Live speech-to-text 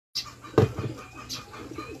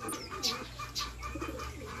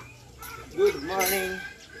Good morning.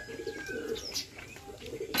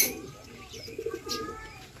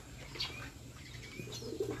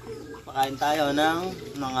 Pakain tayo ng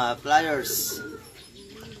mga flyers.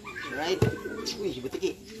 Right? Uy,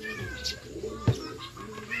 butiki.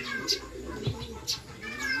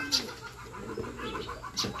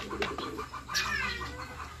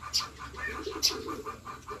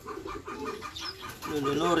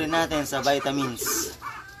 Lulunurin natin sa vitamins.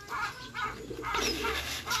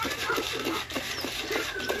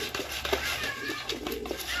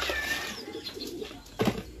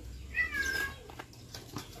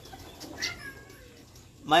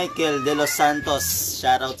 Michael de los Santos,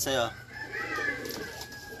 shoutout sa'yo.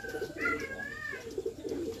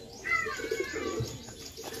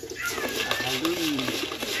 Halloween.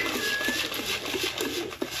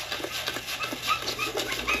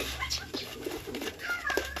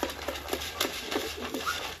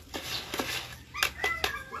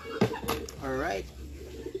 Alright.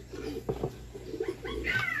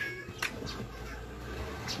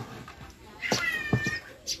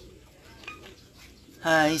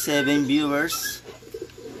 Hi, 7 viewers.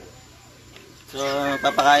 So,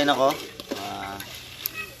 papakain ako.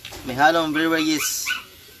 May halong brewersyeast.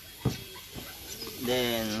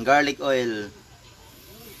 Then, garlic oil.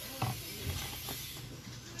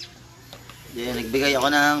 Then, nagbigay ako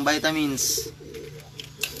ng vitamins.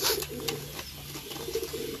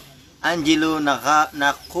 Angelo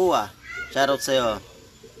Nakua. Shoutout sa'yo.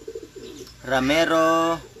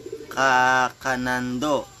 Ramero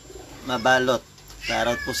Kakanando Mabalot.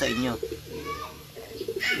 Shoutout po sa inyo.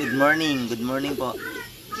 Good morning. Good morning po.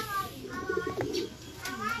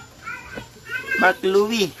 Mark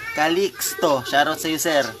Louis Calixto. Shoutout sa iyo,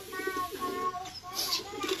 sir.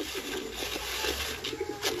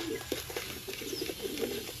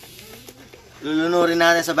 Lulunurin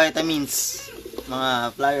natin sa vitamins.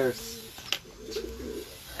 Mga flyers.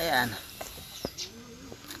 Ayan.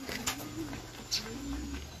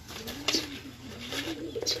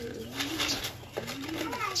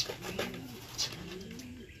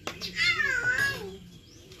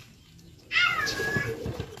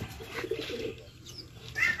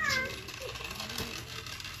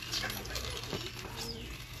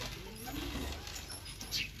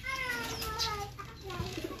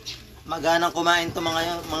 Maganang kumain to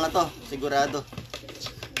mga to, sigurado.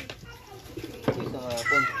 Ito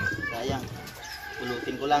hapon, sayang.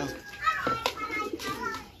 Pulutin ko lang.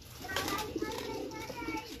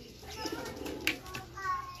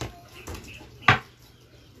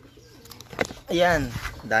 Ayan,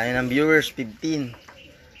 dahil ng viewers, 15.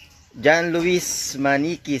 John Luis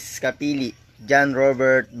Manikis Kapili, John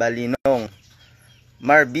Robert Balinong,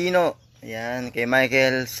 Marbino, ayan, kay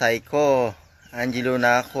Michael Saiko, Angelo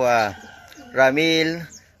Nakua, Ramil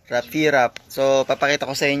Rapirap. So papakita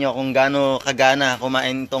ko sa inyo kung gaano kagana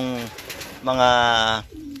kumain itong mga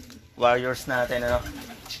warriors natin, ano?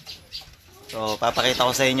 So papakita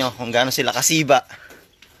ko sa inyo kung gaano sila kasiba.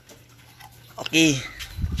 Okay.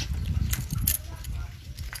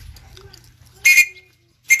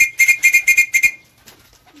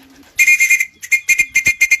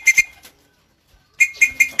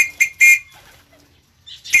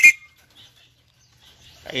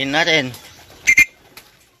 Kain natin.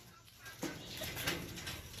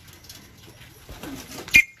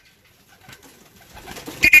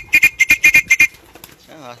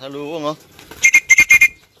 Salubong, oh.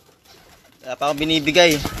 Wala pa akong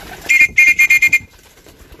binibigay.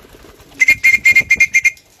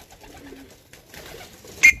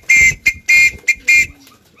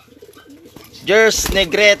 Jers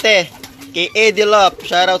Negrete kay Edilop,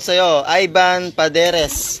 shoutout sa'yo. Ivan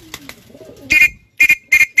Paderes.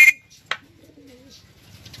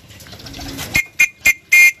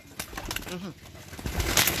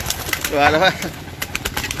 Wala ba?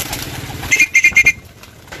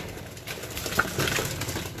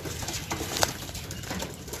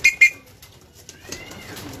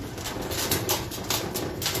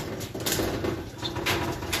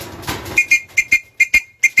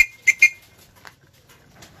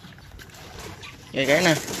 Kaya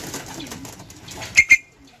na.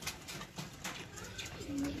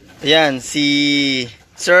 Ayan, si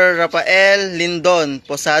Sir Rafael Lindon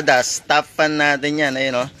Posadas. Top fan natin yan.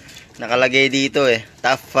 Ayun, oh. Nakalagay dito eh.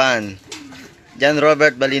 Top fan. John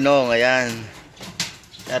Robert Balinong. Ayan.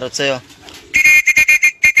 Shoutout sa'yo.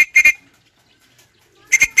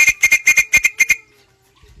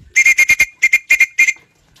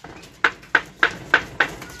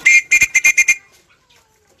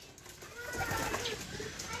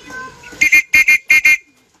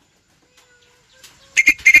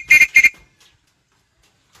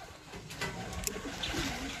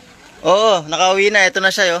 Oo, nakauwi na. Ito na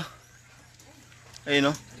siya, yo. Ayun,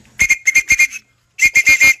 no.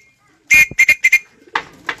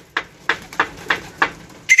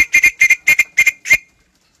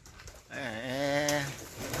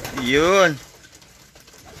 Yun.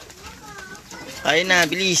 Ayun na,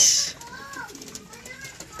 bilis.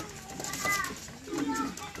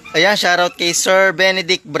 Ayan, shoutout kay Sir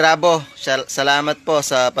Benedict Bravo. Salamat po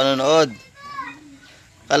sa panonood.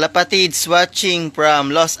 Kalapatids watching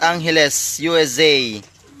from Los Angeles, USA.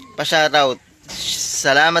 Pa-shoutout.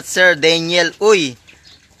 Salamat Sir Daniel Uy.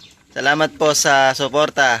 Salamat po sa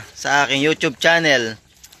suporta sa aking YouTube channel.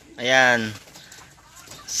 Ayan.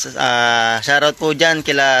 Shoutout po dyan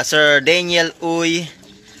kila Sir Daniel Uy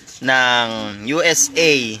ng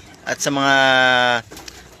USA. At sa mga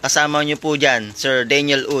kasama nyo po dyan, Sir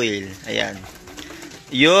Daniel Uy. Ayan.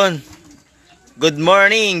 Yun. Good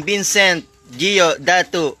morning, Vincent Gio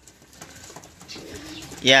Datu.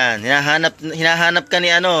 Yan, hinahanap ka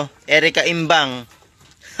ni Erica Imbang.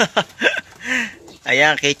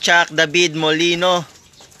 Ayan, kay Chuck David Molino.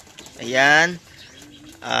 Ayan.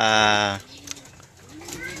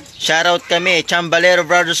 Shoutout kami, Chambalero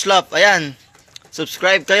Brothers Love. Ayan.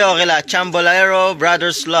 Subscribe kayo kila Chambalero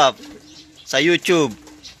Brothers Love sa YouTube.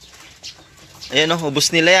 Ayan, oh,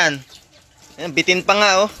 ubos nila yan. Ayan, bitin pa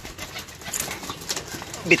nga, oh.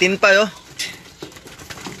 Bitin pa, oh.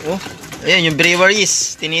 Oh, ayan, yung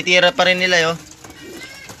breweries. Tinitira pa rin nila, oh.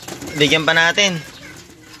 Bigyan pa natin.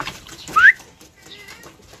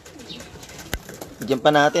 Bigyan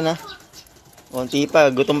pa natin, ha. Konti pa,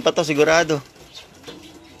 gutom pa to sigurado.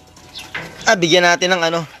 Bigyan natin ng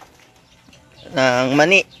ng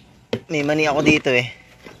mani. May mani ako dito, eh.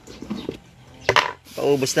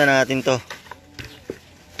 Paubos na natin to.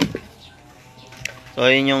 So,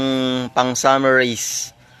 yun yung pang summer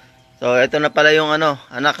race. So, ito na pala yung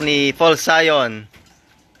anak ni Paul Sion.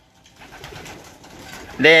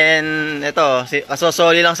 Then, ito,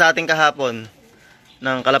 kasosoli lang sa ating kahapon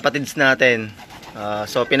ng kalapatids natin.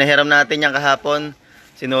 So, pinahiram natin yung kahapon.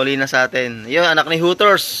 Sinuli na sa atin. Yun, anak ni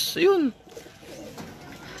Hooters. Yun.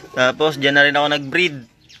 Tapos, dyan na rin ako nag-breed.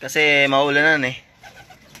 Kasi maulanan, eh.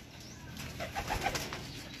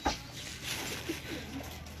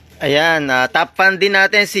 Ayan, top fan din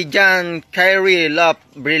natin si John Kyrie Lop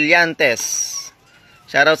Brillantes.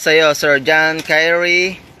 Shoutout sa iyo, Sir John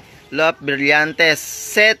Kyrie Lop Brillantes.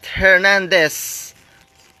 Seth Hernandez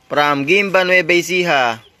from Gimba, Nueva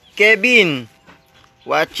Ecija. Kevin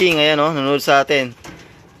watching, ayan, oh, nanonood sa atin.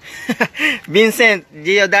 Vincent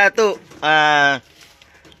Giodatu.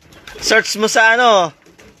 Search mo sa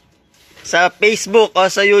sa Facebook o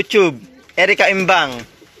sa YouTube, Erica Imbang.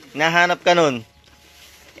 Nahanap ka nun.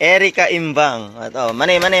 Erica Imbang.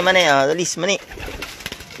 Mani. Dalis, mani.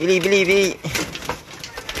 Bili.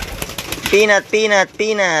 Peanut.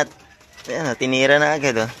 Ayan, tinira na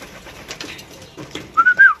agad, oh.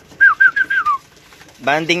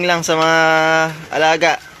 Banding lang sa mga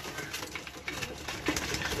alaga.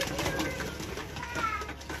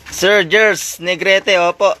 Sir Jers Negrete,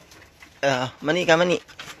 opo. Mani.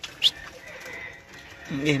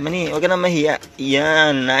 Okay, mani, huwag ka na mahiya.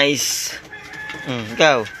 Yan, nice.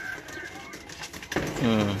 Ikaw.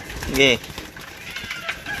 Okay.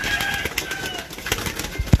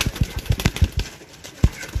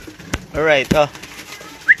 Alright, oh.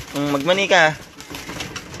 Magmani ka.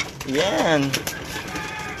 Yan.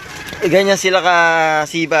 Ganyan sila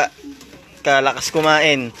kasiba. Kalakas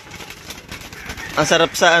kumain. Ang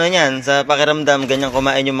sarap sa niyan, sa pakiramdam, ganyan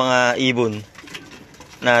kumain yung mga ibon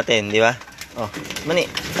natin, di ba? Oh, mani.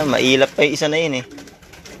 Mailap pa yung isa na yun, eh.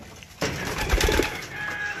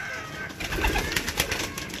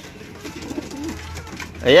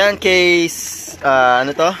 Ayan, kay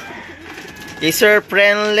kay Sir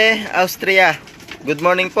Friendly Austria. Good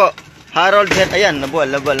morning po. Harold Head. Ayan,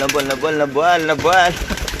 nabual.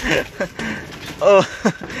 Oh.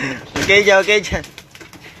 Okay dyan.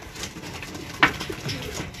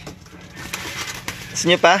 Gusto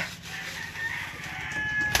nyo pa?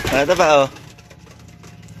 Ito pa, oh.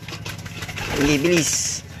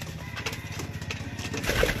 Bilis.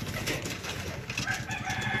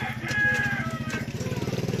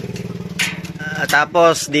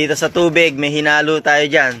 Tapos dito sa tubig may hinalo tayo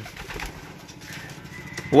dyan.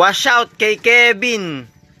 Wash out kay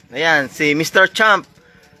Kevin. Ayan, si Mr. Champ.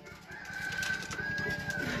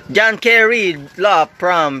 John Kerry Love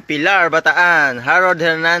from Pilar, Bataan. Harold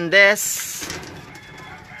Hernandez.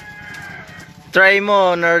 Try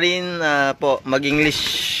mo na rin po mag-English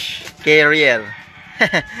carrier.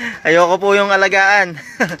 Ayoko po yung alagaan.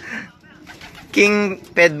 King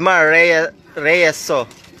Pedmar Reyes.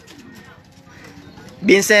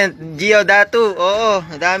 Vincent Gio Datu. Oo,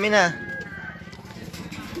 dami na.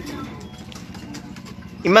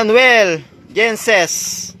 Emmanuel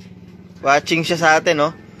Jenses. Watching siya sa atin, no?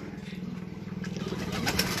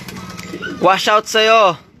 Wash out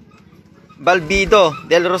sa'yo. Balbido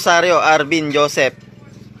Del Rosario, Arvin Joseph.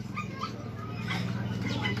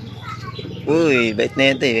 Uy, bait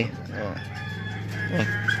na ito eh. Oh.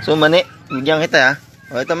 So, mani. Bigyan kita ha.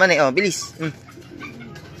 O, ito mani. O, bilis.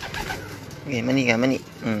 Okay, mani ka, mani.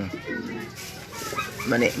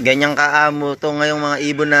 Mani. Ganyang kaamo to ngayong mga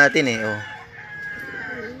ibon natin eh. O.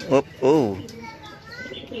 Op, oh.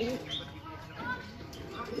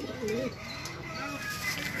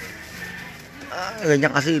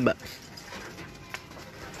 Ganyan kasi ba?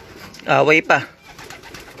 Away pa.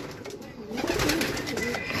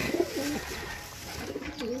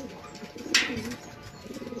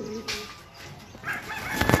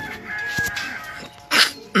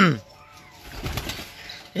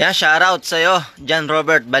 Yeah, shoutout sa'yo, John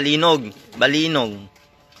Robert Balinog.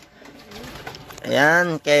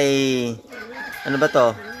 Ayan, kay... Ano ba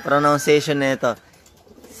to? Pronunciation na ito.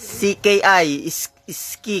 CKI,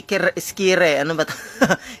 Iskire. Ano ba to?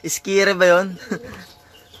 Iskire ba yun?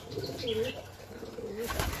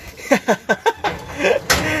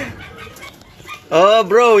 Oh,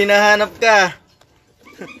 bro, hinahanap ka.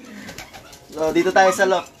 So, dito tayo sa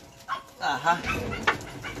loft. Aha.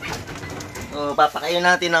 So, papakain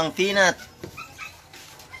natin ng peanut.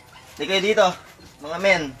 Hindi kayo dito, mga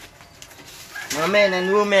men. Mga men and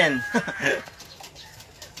women.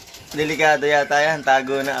 Delikado yata yan.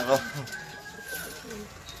 Tago na ako.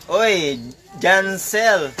 Oy,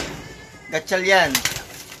 Jansel Gatchalian.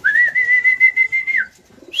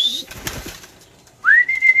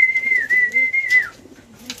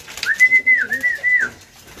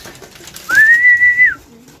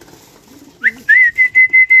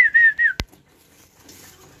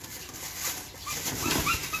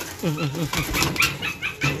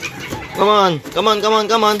 Come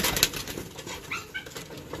on.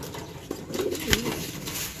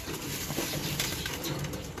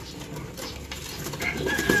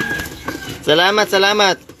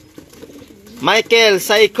 Salamat. Michael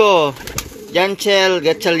Saiko, Janchel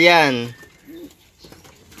Gatchalian.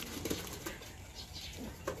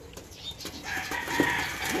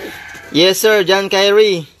 Yes sir, John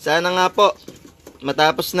Kyrie. Sana nga po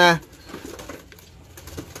matapos na.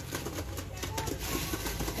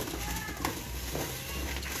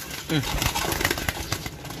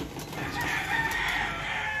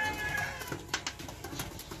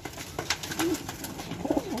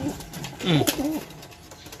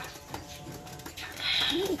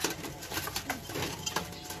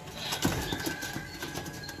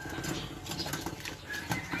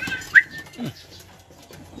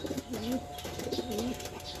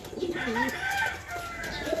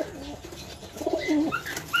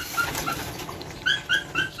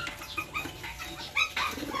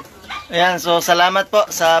 Ayan, so salamat po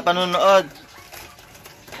sa panunood.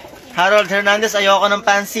 Harold Hernandez, ayoko ng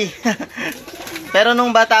pansy. Pero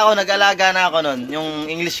nung bata ako, nag-alaga na ako nun.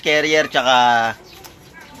 Yung English Carrier, tsaka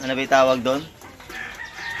ano ba tawag doon?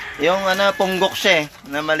 Yung ano, punggok siya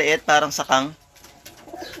na maliit, parang sakang.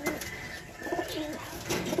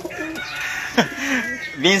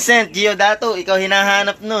 Vincent Giodato, ikaw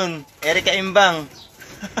hinahanap nun. Erika Imbang.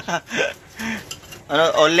 Ano,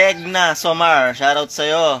 Oleg na Somar, shoutout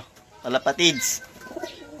sa'yo. Kalapatids.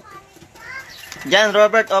 John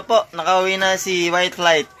Robert, opo, nakauwi na si White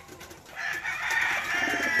Light.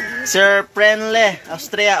 Sir Prenle,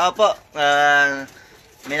 Austria, opo.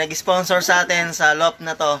 May nag-sponsor sa atin sa loft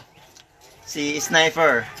na to. Si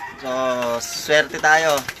Sniper. So, swerte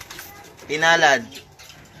tayo. Pinalad.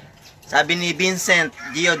 Sabi ni Vincent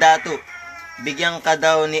Giodato, bigyan ka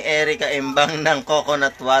daw ni Erika Embang ng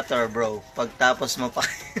coconut water, bro. Pagtapos mo pa.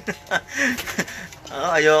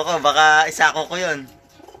 Ayoko, baka isako ko yun.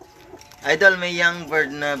 Idol, may young bird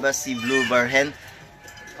na ba si Blue Bar Hen?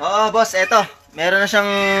 Oo, boss, eto. Meron na siyang,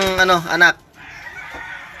 anak.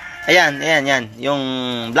 Ayan, yan. Yung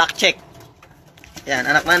black check. Ayan,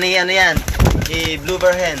 anak na ni, yan. Ni Blue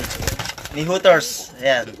Bar Hen. Ni Hooters.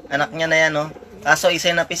 Ayan, anak niya na yan, no. Kaso,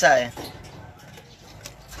 isa na pisa, eh.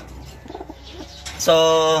 So,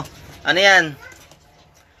 ano yan?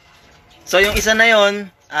 So, yung isa na yon,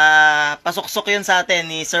 pasuksok yun sa atin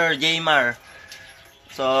ni Sir Jaymar.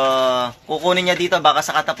 So, kukunin niya dito baka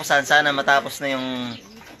sa katapusan. Sana matapos na yung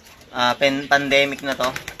pandemic na to.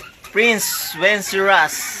 Prince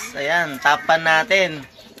Wenceras. Ayan, tapan natin.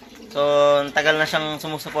 So, tagal na siyang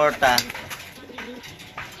sumusuporta.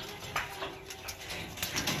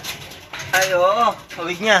 Ay, oo,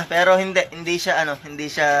 hawig niya. Pero hindi siya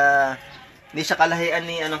Hindi siya kalahian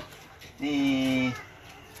ni ano,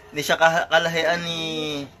 hindi siya kalahian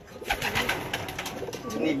ni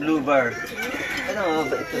Blue Bar. Ano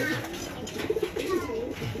ba ito?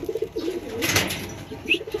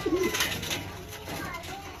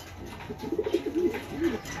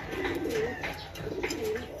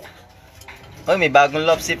 Oh, may bagong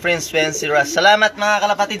love si Prince Wency Russ. Salamat mga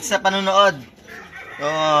kalapatid sa panonood. So,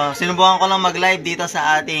 sinubukan ko lang mag-live dito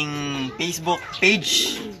sa ating Facebook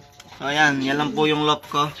page. So, ayan. Yan lang po yung love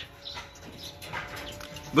ko.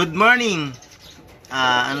 Good morning.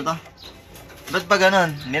 Ano to? Ba't pa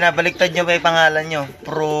ganun? Binabaliktad nyo ba yung pangalan nyo?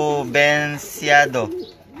 Provenciado.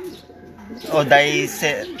 O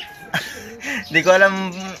Daise. Di ko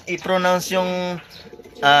alam i-pronounce yung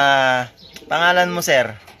pangalan mo,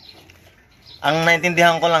 sir. Ang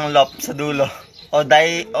naintindihan ko lang lop sa dulo.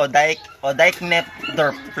 Odaiknet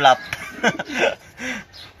Dorplap.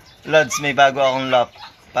 Lods, may bago akong lop.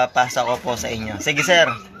 Papasa ko po sa inyo. Sige, sir.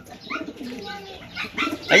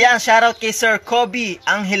 Ayan, shoutout kay Sir Kobe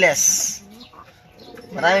Angeles.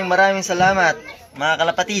 Maraming salamat mga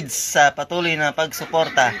kalapatids sa patuloy na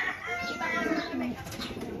pagsuporta.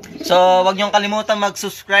 So, wag niyong kalimutan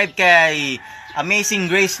mag-subscribe kay Amazing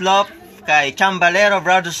Grace Love, kay Chambalero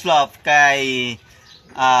Brothers Love, kay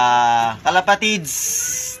Kalapatids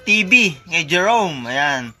TV, kay Jerome.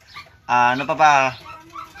 Ayan. Ano pa?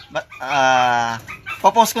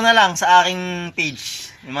 Popost ko na lang sa aking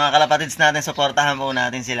page. Yung mga kalapatids natin, supportahan po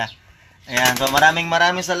natin sila. Ayan. So, maraming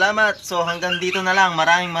salamat. So, hanggang dito na lang.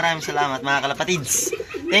 Maraming salamat mga kalapatids.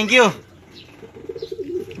 Thank you.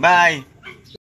 Bye.